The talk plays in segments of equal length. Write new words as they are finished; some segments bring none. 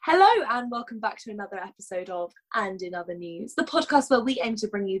Hello and welcome back to another episode of And in Other News, the podcast where we aim to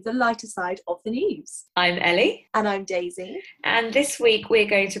bring you the lighter side of the news. I'm Ellie. And I'm Daisy. And this week we're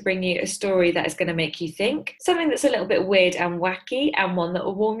going to bring you a story that is going to make you think, something that's a little bit weird and wacky, and one that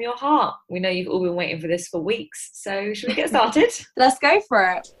will warm your heart. We know you've all been waiting for this for weeks, so should we get started? Let's go for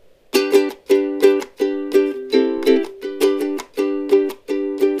it.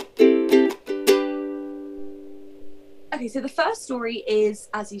 Okay, so the first story is,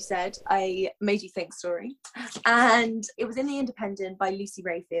 as you said, a made you think story, and it was in The Independent by Lucy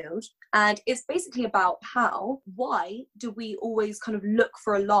Rayfield, and it's basically about why do we always kind of look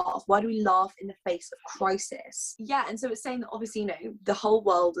for a laugh? Why do we laugh in the face of crisis? Yeah, and so it's saying that obviously, the whole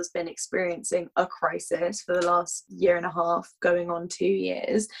world has been experiencing a crisis for the last year and a half, going on 2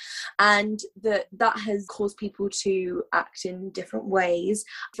 years, and that has caused people to act in different ways.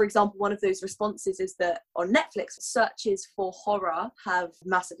 For example, one of those responses is that on Netflix, searches for horror have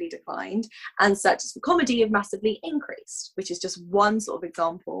massively declined and searches for comedy have massively increased, which is just one sort of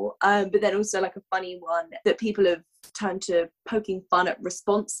example. But then also like a funny one that people have turned to poking fun at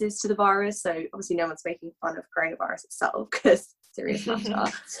responses to the virus. So obviously no one's making fun of coronavirus itself because serious matter,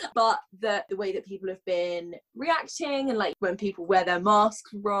 but the way that people have been reacting, and like when people wear their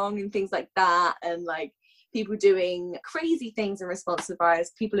masks wrong and things like that, and like people doing crazy things in response to the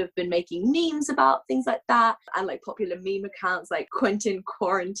virus. People have been making memes about things like that, and like popular meme accounts like Quentin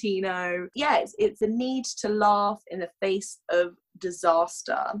Quarantino. Yeah, it's a need to laugh in the face of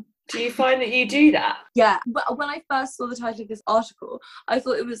disaster. Do you find that you do that? Yeah, but when I first saw the title of this article, I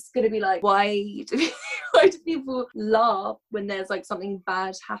thought it was going to be like, why do people laugh when there's like something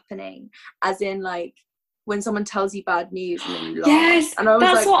bad happening? As in like, when someone tells you bad news and then you laugh. Yes, and I was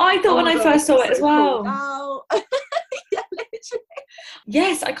that's like, what I thought when I first saw it as well. Yeah, literally.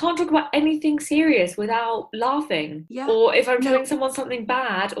 Yes, I can't talk about anything serious without laughing. Yeah. Or if I'm telling someone something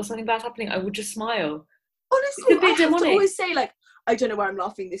bad or something bad happening, I would just smile. Honestly, I have to always say like, I don't know why I'm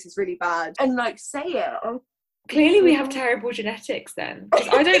laughing, this is really bad. And like, say it. Clearly we have terrible genetics then, because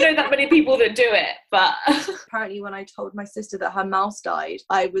I don't know that many people that do it, but apparently when I told my sister that her mouse died,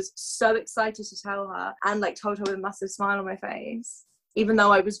 I was so excited to tell her, and like told her with a massive smile on my face, even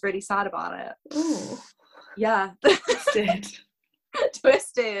though I was really sad about it. Ooh. Yeah.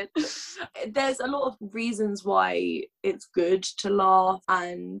 Twisted. There's a lot of reasons why it's good to laugh,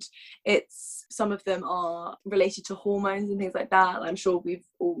 and some of them are related to hormones and things like that. I'm sure we've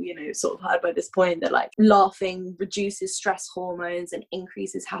all sort of heard by this point that like laughing reduces stress hormones and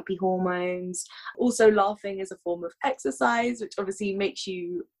increases happy hormones. Also, laughing is a form of exercise, which obviously makes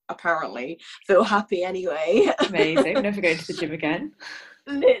you apparently feel happy anyway. Amazing. Never going to the gym again.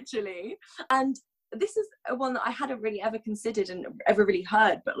 Literally. And this is one that I hadn't really ever considered and ever really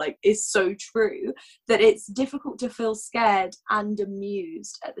heard, but like is so true, that it's difficult to feel scared and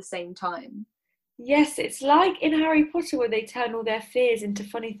amused at the same time. Yes, it's like in Harry Potter where they turn all their fears into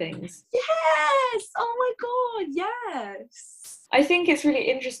funny things. Yes! Oh my god, yes! I think it's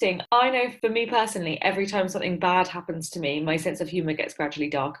really interesting. I know for me personally, every time something bad happens to me, my sense of humour gets gradually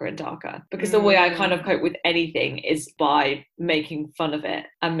darker and darker. Because the way I kind of cope with anything is by making fun of it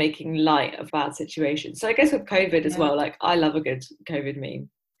and making light of bad situations. So I guess with COVID as well, like I love a good COVID meme.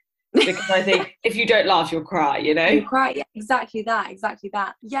 Because I think if you don't laugh, you'll cry, You cry, yeah, exactly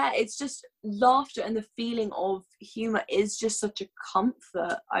that. Yeah, it's just laughter, and the feeling of humour is just such a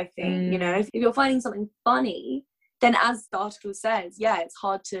comfort, I think. If you're finding something funny, then as the article says, yeah, it's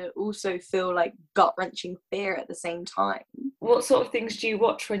hard to also feel like gut-wrenching fear at the same time. What sort of things do you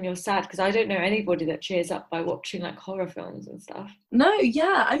watch when you're sad? Because I don't know anybody that cheers up by watching like horror films and stuff. No,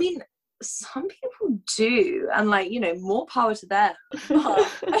 yeah, I mean, some people do, and like, more power to them. But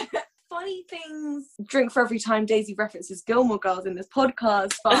funny things. Drink for every time Daisy references Gilmore Girls in this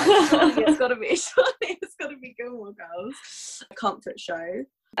podcast, but it's got to be Gilmore Girls. A comfort show.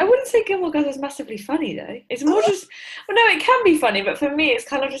 I wouldn't say Gilmore Girls is massively funny though. It's more just, well, no, it can be funny, but for me it's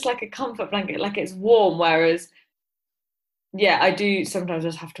kind of just like a comfort blanket, like it's warm, whereas yeah, I do sometimes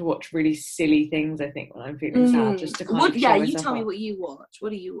just have to watch really silly things, I think, when I'm feeling sad, just to kind of yeah, you tell me what you watch.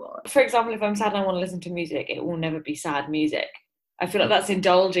 What do you watch? For example, if I'm sad and I want to listen to music, it will never be sad music. I feel like that's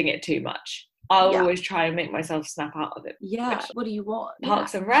indulging it too much. I'll always try and make myself snap out of it. Yeah. What do you watch?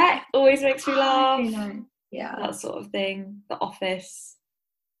 Parks and Rec always makes me laugh. Yeah. That sort of thing. The Office.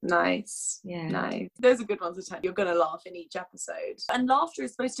 Nice. Yeah. Nice. Those are good ones to tell. You're going to laugh in each episode. And laughter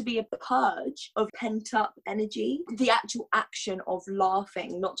is supposed to be a purge of pent up energy. The actual action of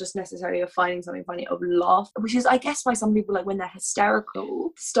laughing, not just necessarily of finding something funny, of laugh, which is, I guess, why some people, like when they're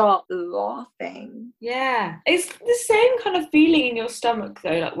hysterical, start laughing. Yeah. It's the same kind of feeling in your stomach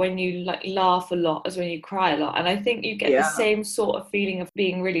though, like when you like laugh a lot as when you cry a lot. And I think you get the same sort of feeling of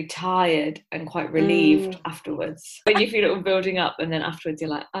being really tired and quite relieved afterwards. When you feel it all building up and then afterwards you're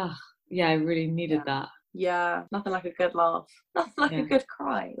like, oh, yeah, I really needed that. Yeah, nothing like a good laugh. Nothing like a good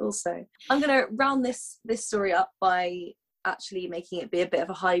cry also. I'm going to round this story up by actually making it be a bit of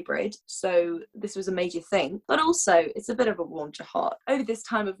a hybrid. So this was a major thing, but also it's a bit of a warm to heart. Over this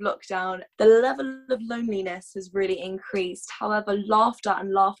time of lockdown, the level of loneliness has really increased. However, laughter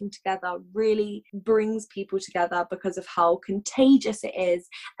and laughing together really brings people together because of how contagious it is,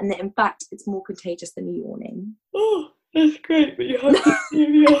 and that in fact it's more contagious than yawning. Oh, that's great, but you have to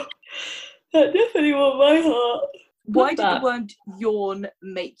see that definitely warmed my heart. Why did the word yawn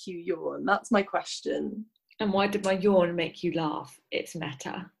make you yawn? That's my question. And why did my yawn make you laugh? It's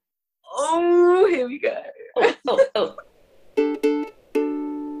meta. Oh, here we go. Oh.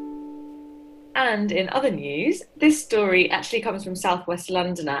 And in other news, this story actually comes from South West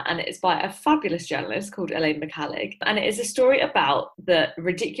Londoner, and it is by a fabulous journalist called Elaine McCallig. And it is a story about the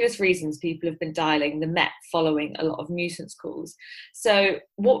ridiculous reasons people have been dialing the Met following a lot of nuisance calls. So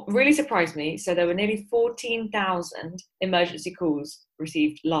what really surprised me, so there were nearly 14,000 emergency calls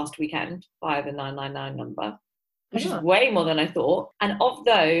received last weekend via the 999 number, which is way more than I thought. And of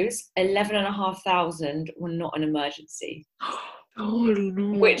those, 11,500 were not an emergency. Holy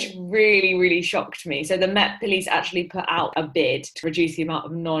no. Which really, really shocked me. So the Met Police actually put out a bid to reduce the amount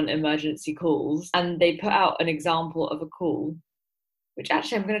of non-emergency calls, and they put out an example of a call, which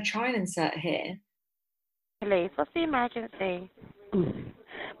actually I'm going to try and insert here. Police, what's the emergency?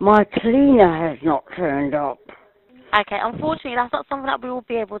 My cleaner has not turned up. Okay, unfortunately that's not something that we will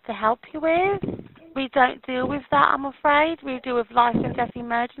be able to help you with. We don't deal with that, I'm afraid. We deal with life and death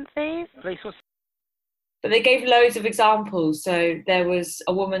emergencies. Police, But they gave loads of examples. So there was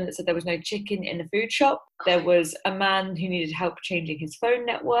a woman that said there was no chicken in the food shop. There was a man who needed help changing his phone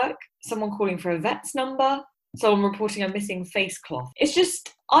network. Someone calling for a vet's number. Someone reporting a missing face cloth. It's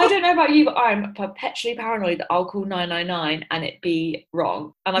just, I don't know about you, but I'm perpetually paranoid that I'll call 999 and it be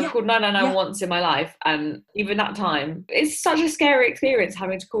wrong. And I've called 999 once in my life, and even that time, it's such a scary experience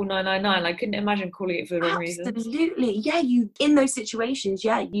having to call 999. I couldn't imagine calling it for the wrong reasons. Absolutely. Yeah, you in those situations,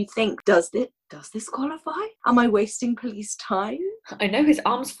 you think, does this qualify? Am I wasting police time? I know his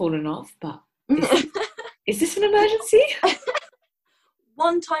arm's fallen off, but is this an emergency?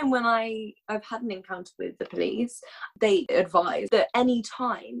 One time when I've had an encounter with the police, they advise that any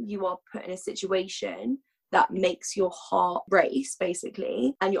time you are put in a situation that makes your heart race,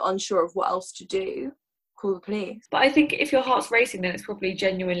 basically, and you're unsure of what else to do, call the police. But I think if your heart's racing, then it's probably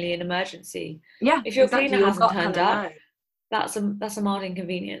genuinely an emergency. Yeah. If your cleaner hasn't turned up, that's a mild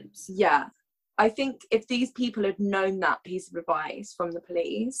inconvenience. Yeah. I think if these people had known that piece of advice from the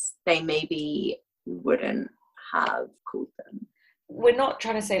police, they maybe wouldn't have called them. We're not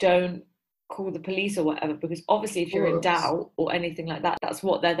trying to say don't call the police or whatever, because obviously if you're in doubt or anything like that, that's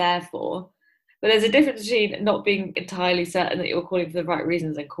what they're there for. But there's a difference between not being entirely certain that you're calling for the right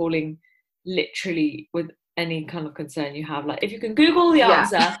reasons and calling literally with any kind of concern you have. Like, if you can Google the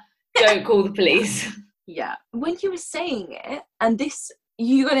answer, don't call the police. Yeah. When you were saying it, and this,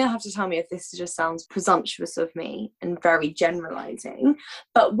 you're going to have to tell me if this just sounds presumptuous of me and very generalising,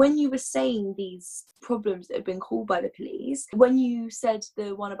 but when you were saying these problems that have been called by the police, when you said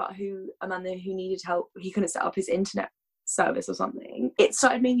the one about a man who needed help, he couldn't set up his internet service or something, it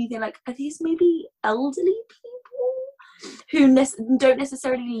started making me think, like, are these maybe elderly people who don't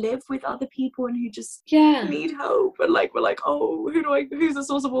necessarily live with other people and who just need help, and like we're like, oh, who's the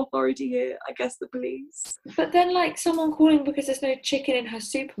source of authority here? I guess the police. But then, like, someone calling because there's no chicken in her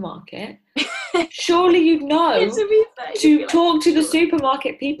supermarket, surely you'd know to talk to the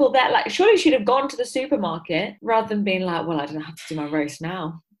supermarket people there. Like, surely she'd have gone to the supermarket rather than being like, well, I don't have to do my roast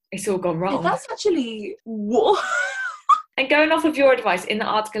now, it's all gone wrong. That's actually what. And going off of your advice, in the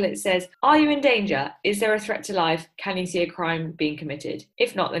article it says, are you in danger? Is there a threat to life? Can you see a crime being committed?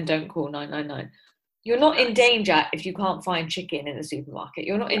 If not, then don't call 999. You're not in danger if you can't find chicken in the supermarket.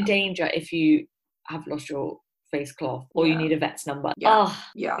 You're not in danger if you have lost your face cloth or you need a vet's number.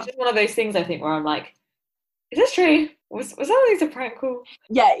 It's just one of those things, I think, where I'm like, is this true? Was that always a prank call?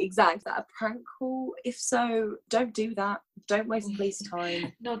 Yeah, exactly. A prank call? If so, don't do that. Don't waste police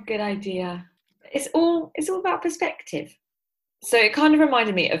time. Not a good idea. It's all about perspective. So it kind of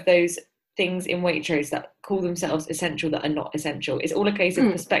reminded me of those things in Waitrose that call themselves essential that are not essential. It's all a case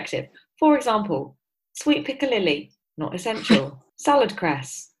of perspective. For example, sweet piccalilli, not essential. Salad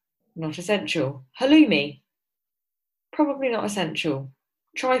cress, not essential. Halloumi, probably not essential.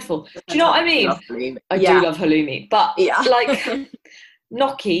 Trifle. Do you know what I mean? I do love halloumi, but like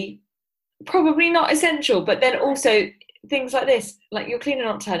gnocchi, probably not essential. But then also things like this, like your cleaner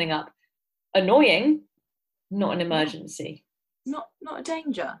not turning up, annoying, not an emergency. Not a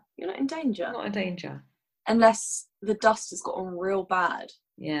danger. You're not in danger. Not a danger. Unless the dust has gotten real bad.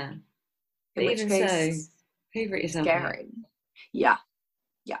 Yeah. In which case, hoover it yourself. Scary. Yeah.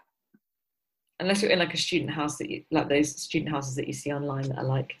 Unless you're in like a student house that you like, those student houses that you see online that are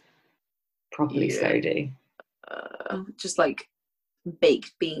like properly slody. Just like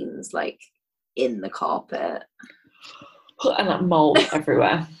baked beans like in the carpet. And like mold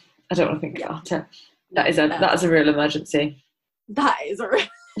everywhere. I don't want to think about it. That is a real emergency. That is a real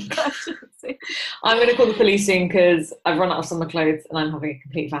emergency. I'm going to call the police soon because I've run out of summer clothes and I'm having a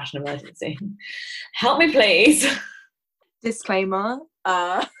complete fashion emergency. Help me, please. Disclaimer.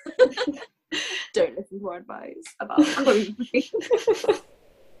 Don't listen to our advice about clothing.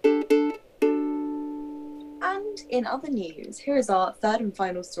 And in other news, here is our third and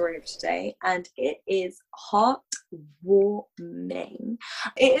final story of today, and it is heartwarming.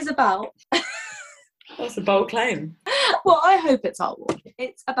 It is about... That's a bold claim. Well, I hope it's heartwarming.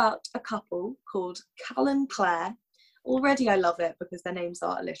 It's about a couple called Cal and Claire. Already I love it because their names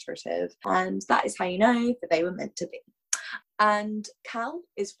are alliterative, and that is how you know that they were meant to be. And Cal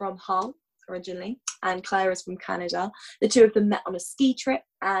is from Hull originally, and Claire is from Canada. The two of them met on a ski trip,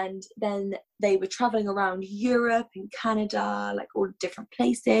 and then they were traveling around Europe and Canada, like all different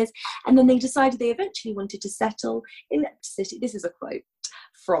places, and then they decided they eventually wanted to settle in the city. This is a quote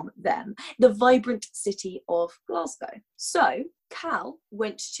from them: the vibrant city of Glasgow. So Cal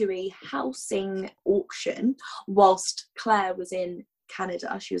went to a housing auction whilst Claire was in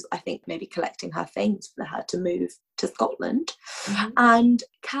Canada. She was, I think, maybe collecting her things for her to move to Scotland. And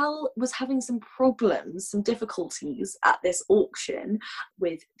Cal was having some problems, some difficulties at this auction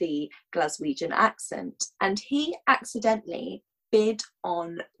with the Glaswegian accent, and he accidentally bid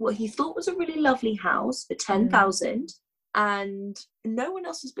on what he thought was a really lovely house for 10,000, and no one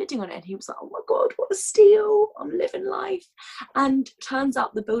else was bidding on it, and he was like, oh my god, what a steal, I'm living life. And turns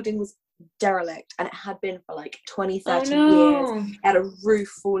out the building was derelict, and it had been for like 20-30 years. It had a roof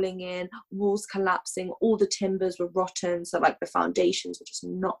falling in, walls collapsing, all the timbers were rotten, so like the foundations were just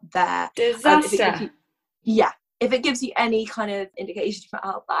not there. Disaster. If it gives you any kind of indication for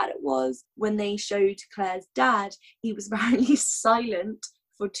how bad it was, when they showed Claire's dad, he was apparently silent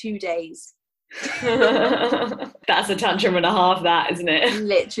for 2 days. That's a tantrum and a half, that, isn't it?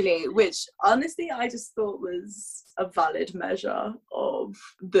 Literally, which honestly I just thought was a valid measure of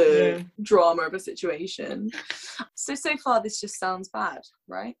the drama of a situation. So far this just sounds bad,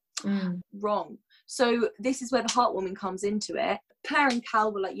 right? Wrong. So this is where the heartwarming comes into it. Claire and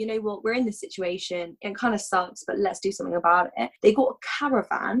Cal were like, you know what, we're in this situation, it kind of sucks, but let's do something about it. They got a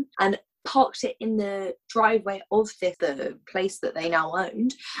caravan and parked it in the driveway of the place that they now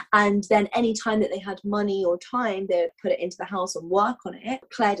owned, and then any time that they had money or time, they would put it into the house and work on it.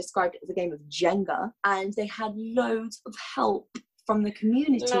 Claire described it as a game of Jenga, and they had loads of help from the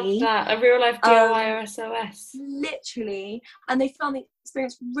community. Love that. A real life DIY or SOS. Literally. And they found the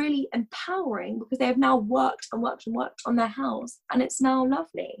experience really empowering because they have now worked on their house, and it's now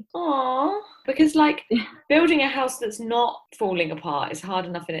lovely. Aww. Because like building a house that's not falling apart is hard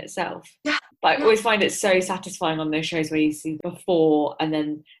enough in itself. Yeah. But I always find it so satisfying on those shows where you see before and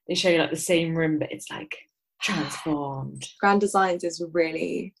then they show you like the same room, but it's like transformed. Grand Designs is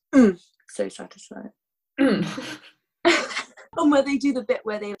really so satisfying. And where they do the bit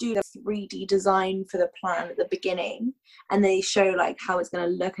where they do the 3D design for the plan at the beginning, and they show like how it's going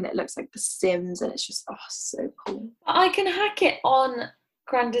to look, and it looks like The Sims, and it's just so cool. I can hack it on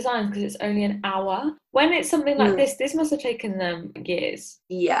Grand Designs because it's only an hour. When it's something like this must have taken them years.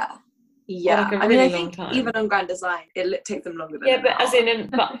 Yeah. Like I mean, I think even on Grand Design, it takes them longer than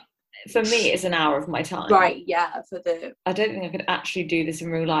but for me, it's an hour of my time. Right, yeah. I don't think I could actually do this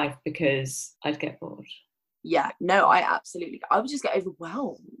in real life because I'd get bored. Yeah, no, I would just get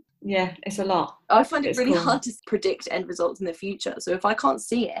overwhelmed. Yeah, it's a lot. I find it really hard to predict end results in the future. So if I can't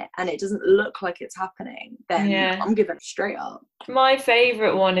see it and it doesn't look like it's happening, then I'm giving it straight up. My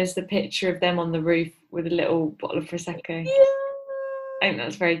favourite one is the picture of them on the roof with a little bottle of Prosecco. Yeah. I think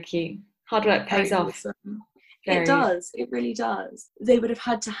that's very cute. Hard work pays off. Awesome. It does. It really does. They would have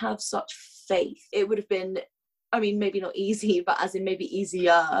had to have such faith. It would have been I mean, maybe not easy, but as in maybe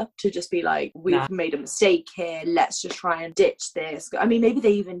easier to just be like, we've Nah. made a mistake here, let's just try and ditch this. I mean, maybe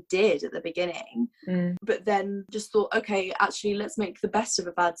they even did at the beginning, but then just thought, okay, actually, let's make the best of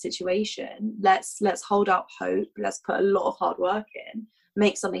a bad situation. Let's hold out hope. Let's put a lot of hard work in,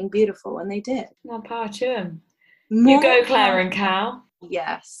 make something beautiful, and they did. More power to them. More You go, Claire power- and Cal.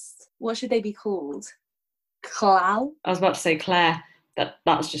 Yes. What should they be called? Clau? I was about to say Claire.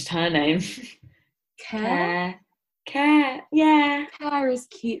 That's just her name. Care. Yeah. Care is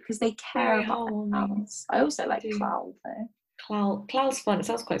cute because they care Very about their heartwarming. house. I also like do. Clau though. Clau's fun. It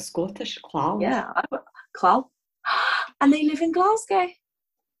sounds quite Scottish. Clau. Yeah, Clau. And they live in Glasgow.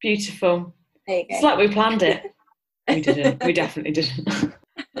 Beautiful. There you go. It's like we planned it. We didn't. We definitely didn't.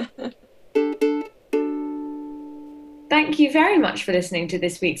 Thank you very much for listening to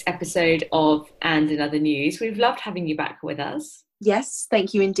this week's episode of And in Other News. We've loved having you back with us. Yes,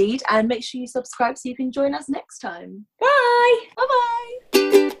 thank you indeed. And make sure you subscribe so you can join us next time. Bye! Bye-bye.